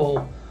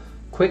crumble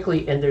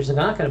quickly, and there's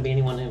not going to be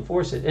anyone to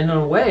enforce it. And in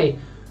a way,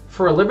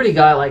 for a liberty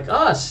guy like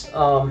us,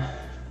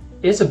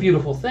 it's a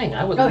beautiful thing.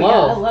 I would I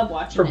love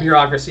watching for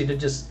bureaucracy to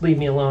just leave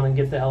me alone and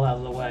get the hell out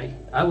of the way.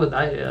 I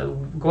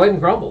go ahead and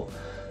grumble,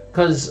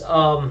 because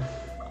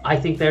I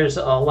think there's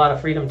a lot of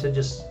freedom to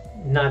just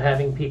not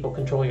having people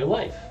control your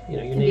life. You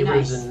know, your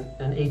neighbors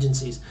and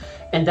agencies,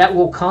 and that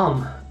will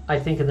come, I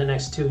think, in the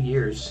next 2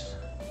 years,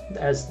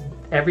 as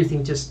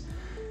everything just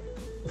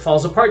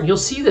falls apart. And you'll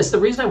see this. The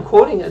reason I'm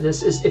quoting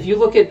this is if you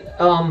look at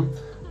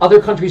other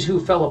countries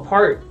who fell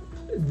apart,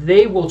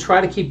 they will try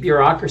to keep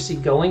bureaucracy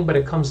going, but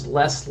it becomes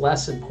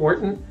less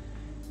important.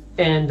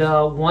 And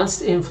once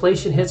the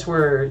inflation hits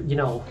where, you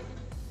know,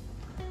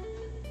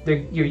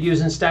 you're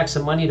using stacks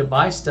of money to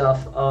buy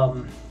stuff,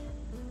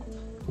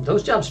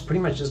 those jobs pretty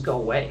much just go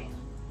away.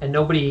 And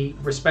nobody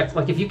respects,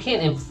 like, if you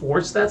can't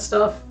enforce that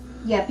stuff.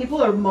 Yeah,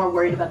 people are more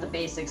worried about the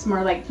basics,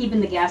 more like keeping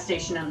the gas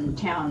station in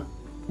town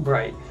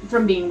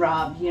from being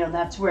robbed. You know,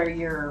 that's where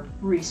your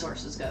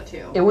resources go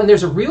to. And when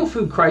there's a real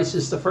food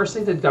crisis, the first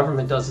thing the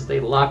government does is they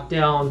lock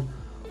down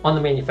on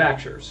the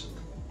manufacturers.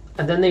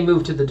 And then they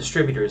move to the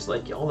distributors.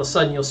 Like, all of a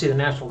sudden you'll see the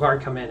National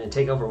Guard come in and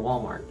take over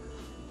Walmart.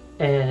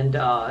 And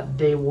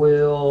they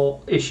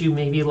will issue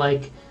maybe,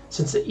 like,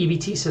 since the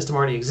EBT system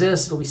already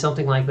exists, it'll be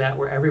something like that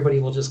where everybody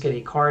will just get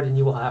a card and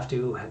you will have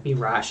to be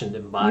rationed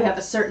and buy. You have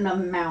a certain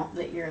amount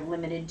that you're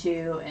limited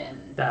to,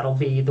 and that'll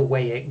be the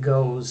way it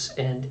goes,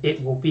 and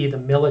it will be the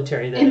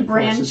military that. And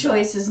brand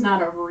choice is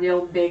not a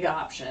real big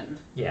option.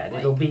 Yeah,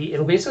 like,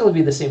 it'll basically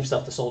be the same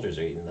stuff the soldiers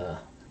are eating.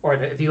 Or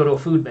if you go to a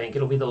food bank,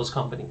 it'll be those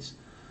companies.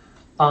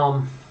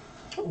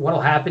 What'll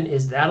happen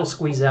is that'll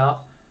squeeze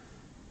out,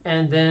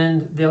 and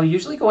then they'll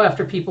usually go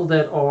after people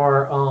that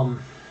are.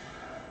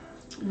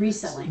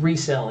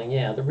 Reselling,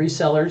 yeah, the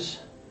resellers,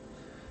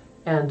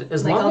 and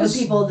as like long all as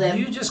the people that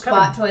you just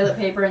bought toilet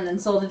paper and then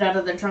sold it out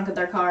of the trunk of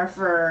their car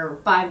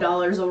for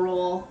 $5 a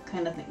roll,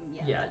 kind of thing.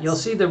 Yeah, you'll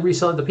see the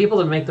reseller, the people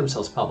that make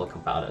themselves public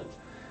about it.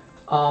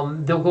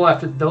 They'll go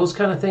after those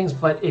kind of things,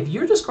 but if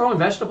you're just growing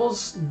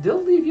vegetables,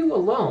 they'll leave you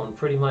alone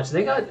pretty much.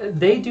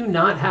 They do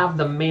not have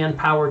the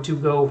manpower to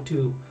go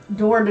to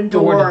door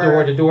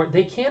to door.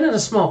 They can in a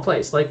small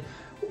place. Like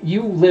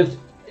you lived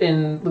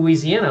in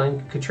Louisiana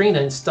and Katrina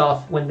and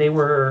stuff when they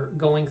were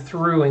going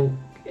through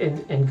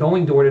and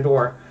going door to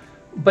door.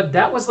 But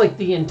that was like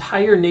the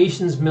entire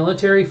nation's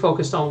military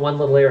focused on one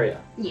little area.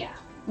 Yeah.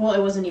 Well,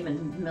 it wasn't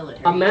even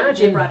military.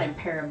 Imagine they brought in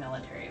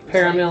paramilitary.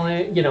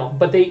 Paramilitary,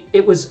 but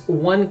it was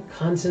one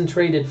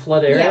concentrated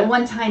flood area. Yeah,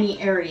 one tiny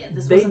area.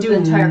 This wasn't the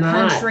entire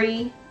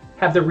country.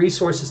 Have the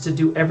resources to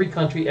do every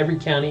country, every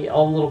county,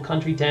 all the little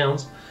country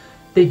towns.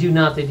 They do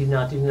not.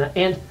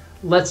 And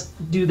let's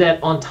do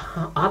that on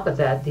top of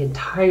that. The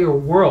entire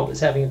world is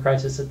having a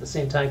crisis at the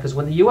same time because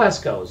when the U.S.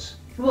 goes,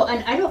 well,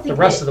 and I don't think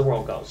the rest of the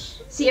world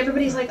goes. See,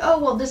 everybody's like, oh,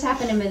 well, this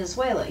happened in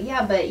Venezuela.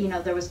 Yeah, but,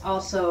 there was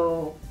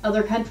also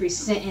other countries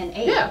sent in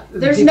aid. Yeah,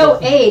 there's no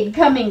aid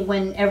coming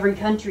when every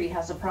country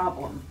has a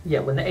problem. Yeah,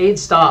 when the aid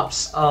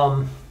stops.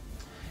 And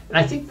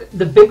I think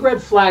the big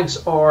red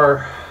flags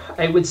are,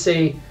 I would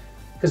say,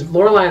 because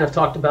Lorelai and I have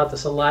talked about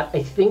this a lot,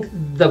 I think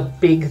the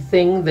big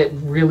thing that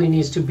really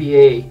needs to be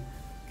a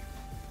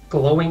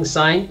glowing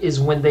sign is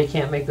when they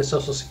can't make the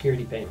Social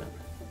Security payment.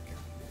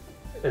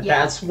 Yeah.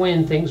 That's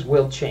when things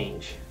will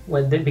change.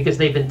 Because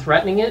they've been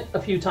threatening it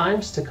a few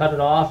times to cut it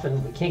off,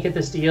 and we can't get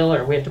this deal,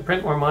 or we have to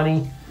print more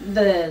money.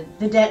 The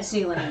debt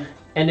ceiling.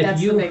 And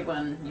that's the big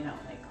one,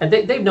 And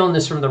they've known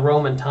this from the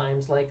Roman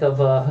times,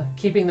 of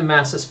keeping the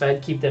masses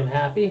fed, keep them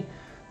happy.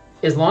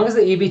 As long as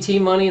the EBT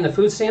money and the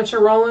food stamps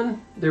are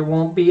rolling, there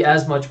won't be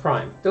as much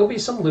crime. There'll be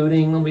some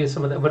looting, there'll be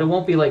some of that, but it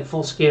won't be like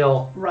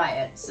full-scale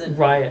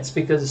riots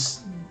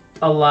because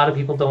a lot of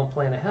people don't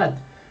plan ahead.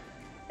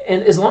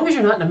 And as long as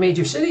you're not in a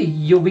major city,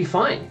 you'll be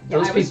fine. Yeah,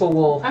 those people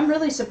will... I'm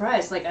really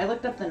surprised. I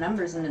looked up the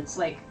numbers, and it's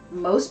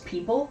most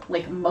people,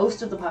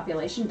 most of the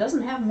population,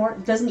 doesn't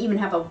even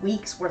have a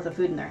week's worth of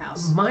food in their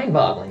house.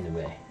 Mind-boggling to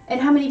me.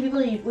 And how many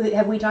people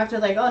have we talked to,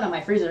 oh, no,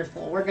 my freezer's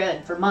full, we're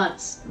good for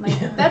months.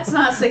 That's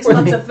not 6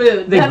 months of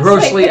food. They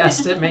grossly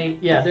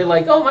estimate, they're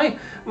like, oh,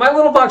 my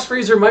little box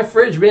freezer, my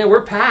fridge, man,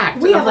 we're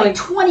packed. We have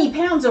 20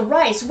 pounds of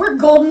rice. We're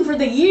golden for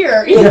the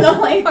year.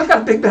 I've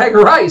got a big bag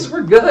of rice.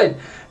 We're good.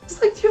 It's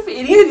do you have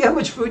any idea how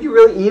much food you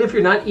really eat if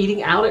you're not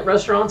eating out at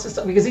restaurants and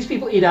stuff? Because these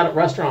people eat out at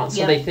restaurants,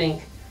 so they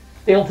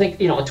don't think,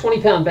 a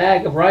 20-pound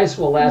bag of rice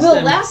will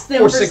last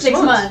them for 6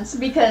 months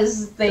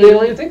because they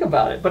don't even think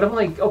about it. But I'm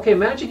like, okay,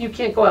 imagine you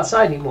can't go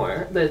outside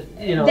anymore.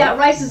 That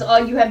rice is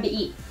all you have to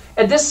eat.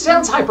 And this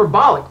sounds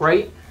hyperbolic,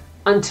 right?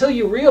 Until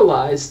you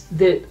realize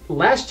that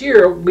last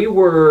year we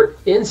were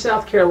in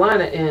South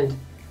Carolina and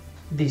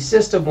the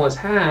system was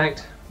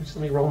hacked. Just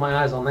let me roll my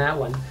eyes on that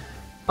one.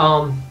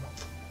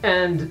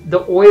 And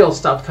the oil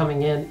stopped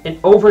coming in, and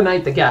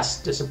overnight the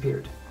gas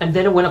disappeared. And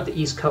then it went up the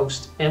East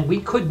Coast, and we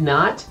could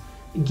not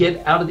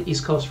get out of the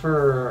East Coast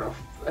for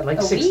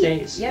 6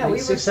 days. Yeah,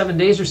 7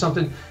 days or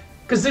something,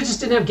 because they just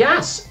didn't have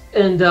gas.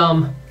 And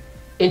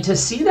to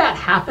see that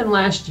happen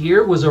last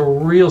year was a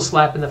real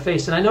slap in the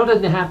face. And I know it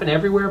didn't happen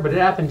everywhere, but it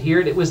happened here.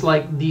 And it was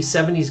like the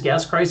 70s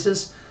gas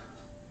crisis,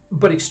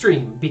 but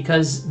extreme,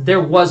 because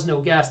there was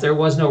no gas, there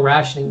was no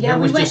rationing, there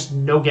was just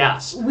no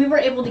gas. We were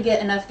able to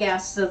get enough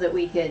gas so that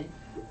we could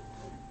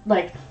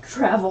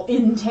travel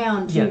in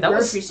town to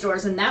grocery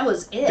stores, and that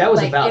was it. That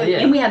was about it.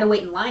 And we had to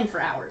wait in line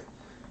for hours.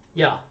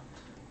 Yeah.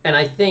 And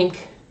I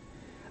think,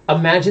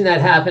 imagine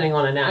that happening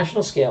on a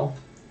national scale,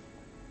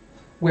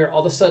 where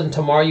all of a sudden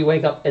tomorrow you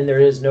wake up and there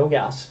is no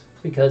gas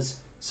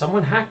because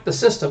someone hacked the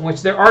system,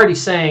 which they're already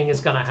saying is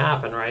going to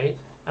happen, right?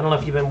 I don't know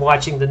if you've been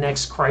watching the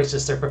next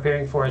crisis they're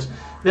preparing for us.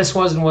 This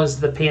one was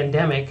the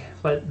pandemic,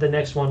 but the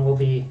next one will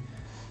be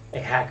a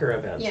hacker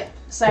event. Yeah,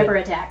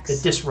 cyber attacks.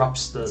 It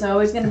disrupts the... It's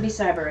always going to be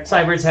cyber attacks.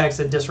 Cyber attacks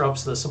that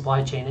disrupts the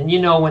supply chain. And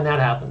when that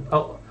happens.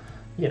 Oh,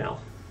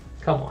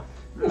 come on.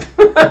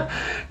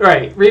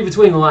 Right, read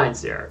between the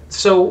lines there.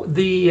 So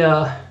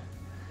there's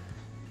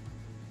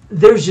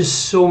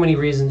just so many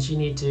reasons you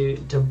need to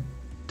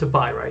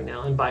buy right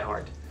now and buy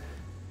hard.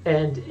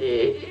 And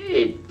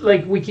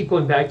it we keep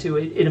going back to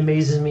it. It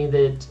amazes me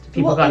that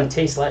people got a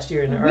taste last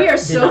year and we are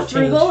so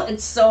frugal.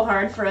 It's so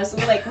hard for us.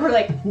 We're like,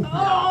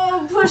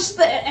 oh, push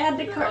the add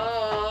to cart.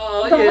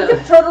 Don't look at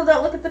the total.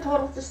 Don't look at the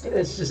total. Just do it.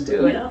 Let's just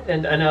do it.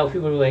 And I know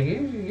people are like,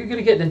 you're going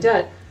to get into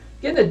debt.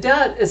 Get into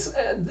debt. It's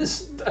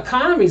this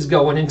economy's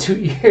going in 2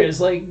 years.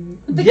 The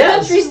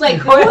country's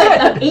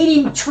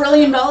 $80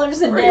 trillion in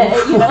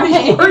debt. What are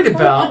you worried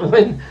about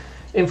when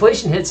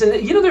inflation hits? And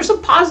there's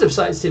some positive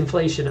sides to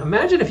inflation.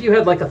 Imagine if you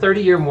had a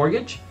 30-year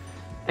mortgage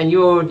and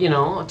you owed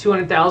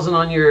 $200,000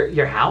 on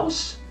your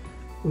house.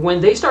 When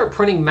they start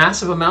printing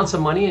massive amounts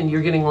of money and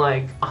you're getting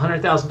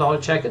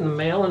 $100,000 check in the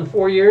mail in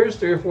 4 years,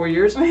 3 or 4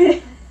 years,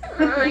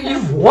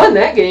 you've won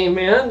that game,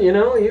 man.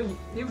 You've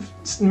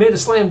made a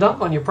slam dunk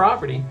on your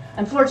property.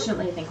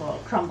 Unfortunately, I think it'll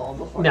crumble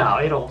before.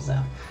 No, it'll.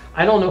 So.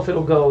 I don't know if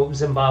it'll go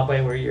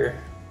Zimbabwe where you're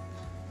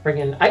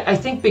bringing. I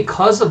think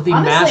because of the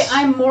honestly,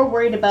 I'm more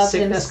worried about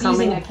them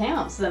seizing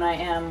accounts than I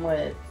am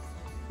with.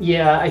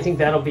 Yeah, I think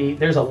that'll be.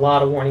 There's a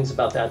lot of warnings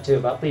about that too,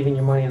 about leaving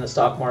your money in the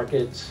stock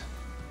markets.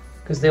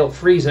 because they'll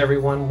freeze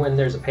everyone when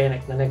there's a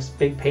panic. The next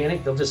big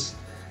panic, they'll just,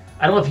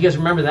 I don't know if you guys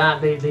remember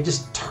that, they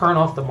just turn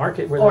off the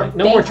market where they're like,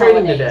 no more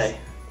trading today.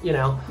 You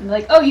know,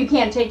 like, oh, you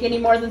can't take any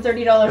more than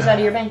 $30 out of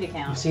your bank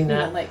account. You've seen that.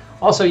 You know, like,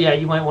 also, yeah,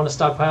 you might want to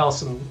stockpile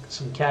some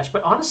cash,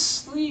 but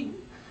honestly,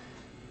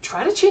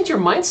 try to change your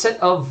mindset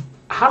of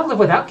how to live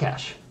without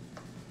cash.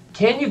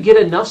 Can you get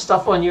enough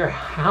stuff on your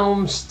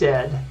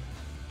homestead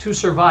to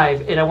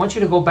survive? And I want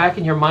you to go back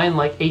in your mind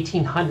like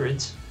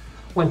 1800s,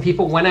 when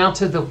people went out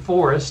to the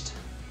forest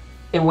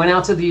and went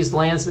out to these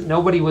lands that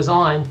nobody was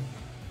on,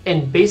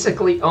 and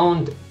basically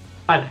owned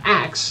an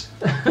axe,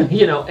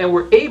 you know, and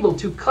were able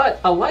to cut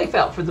a life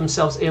out for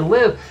themselves and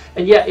live.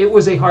 And yeah, it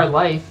was a hard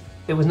life.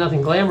 It was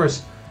nothing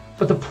glamorous.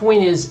 But the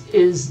point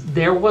is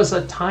there was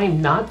a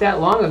time not that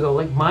long ago,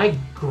 like my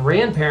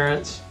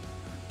grandparents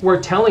were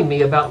telling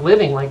me about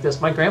living like this.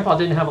 My grandpa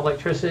didn't have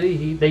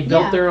electricity. They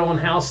built their own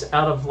house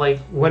out of like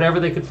whatever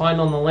they could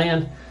find on the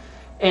land.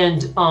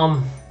 And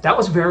that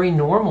was very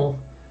normal.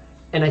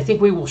 And I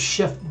think we will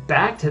shift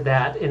back to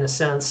that in a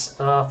sense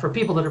for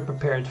people that are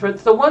prepared. For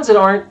the ones that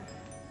aren't,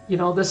 you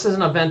know, this is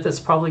an event that's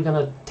probably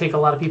going to take a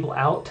lot of people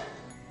out.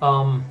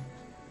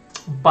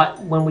 But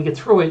when we get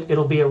through it,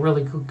 it'll be a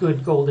really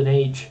good golden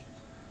age,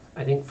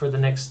 I think, for the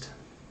next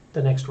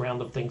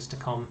round of things to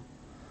come.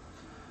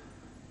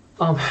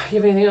 You have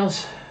anything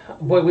else?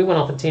 Boy, we went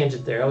off a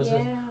tangent there. I was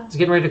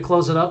getting ready to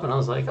close it up, and I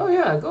was like, oh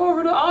yeah, go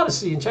over to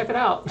Odyssey and check it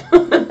out.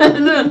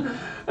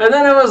 and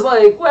then I was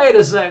like, wait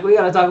a sec, we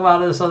got to talk about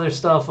this other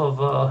stuff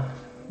of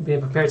being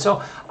prepared.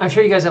 So I'm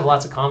sure you guys have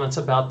lots of comments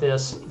about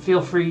this.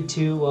 Feel free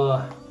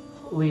to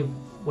leave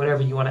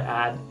whatever you want to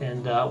add,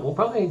 and we'll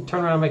probably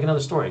turn around and make another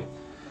story.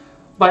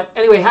 But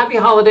anyway, happy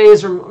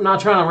holidays. I'm not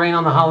trying to rain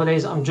on the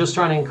holidays. I'm just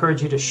trying to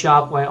encourage you to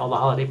shop while all the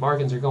holiday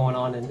bargains are going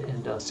on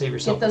and save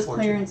yourself. Get those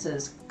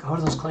clearances. Go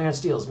to those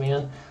clearance deals,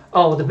 man.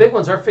 Oh, the big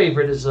ones, our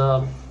favorite is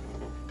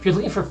if you're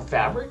looking for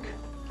fabric,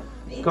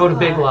 go to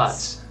Big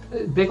Lots.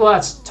 Big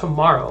Lots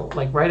tomorrow,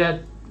 like right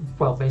at,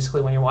 well,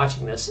 basically when you're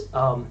watching this,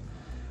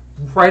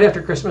 right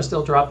after Christmas,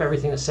 they'll drop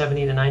everything to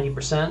 70 to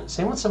 90%.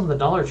 Same with some of the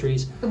Dollar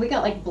Trees. We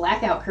got like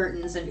blackout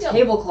curtains and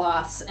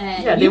tablecloths,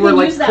 and yeah, you were can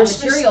like use that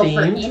Christmas material themed,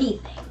 for anything.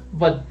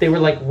 But they were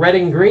like red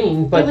and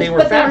green, but they were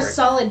fabric. They were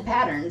solid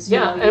patterns.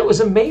 Yeah, and it was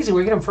amazing.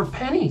 We were getting them for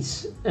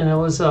pennies, and it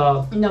was.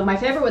 No, my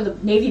favorite were the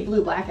navy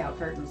blue blackout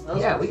curtains.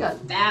 Those we got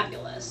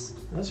fabulous.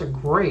 Those are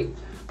great.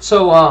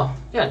 So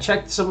yeah,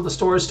 check some of the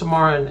stores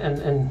tomorrow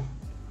and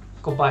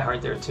go buy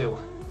hard there too.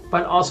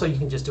 But also you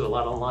can just do a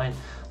lot online.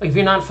 Like if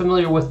you're not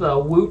familiar with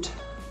Woot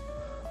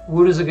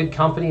is a good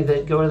company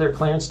that go to their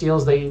clearance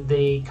deals.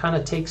 They kind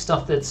of take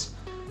stuff that's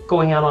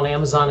going out on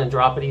Amazon and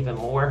drop it even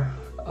more.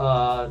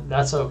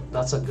 That's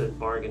a good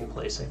bargain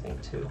place, I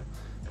think, too,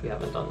 if you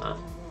haven't done that.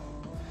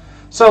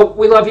 So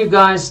we love you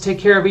guys. Take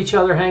care of each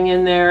other. Hang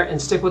in there and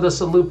stick with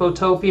us in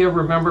Lupotopia.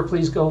 Remember,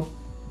 please go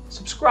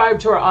subscribe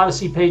to our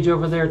Odyssey page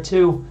over there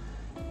too.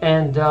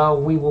 And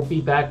we will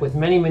be back with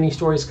many, many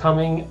stories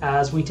coming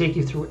as we take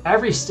you through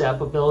every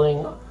step of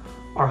building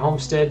our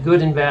homestead,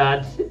 good and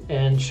bad,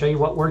 and show you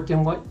what worked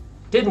and what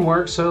didn't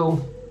work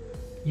so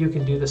you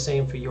can do the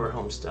same for your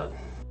homestead.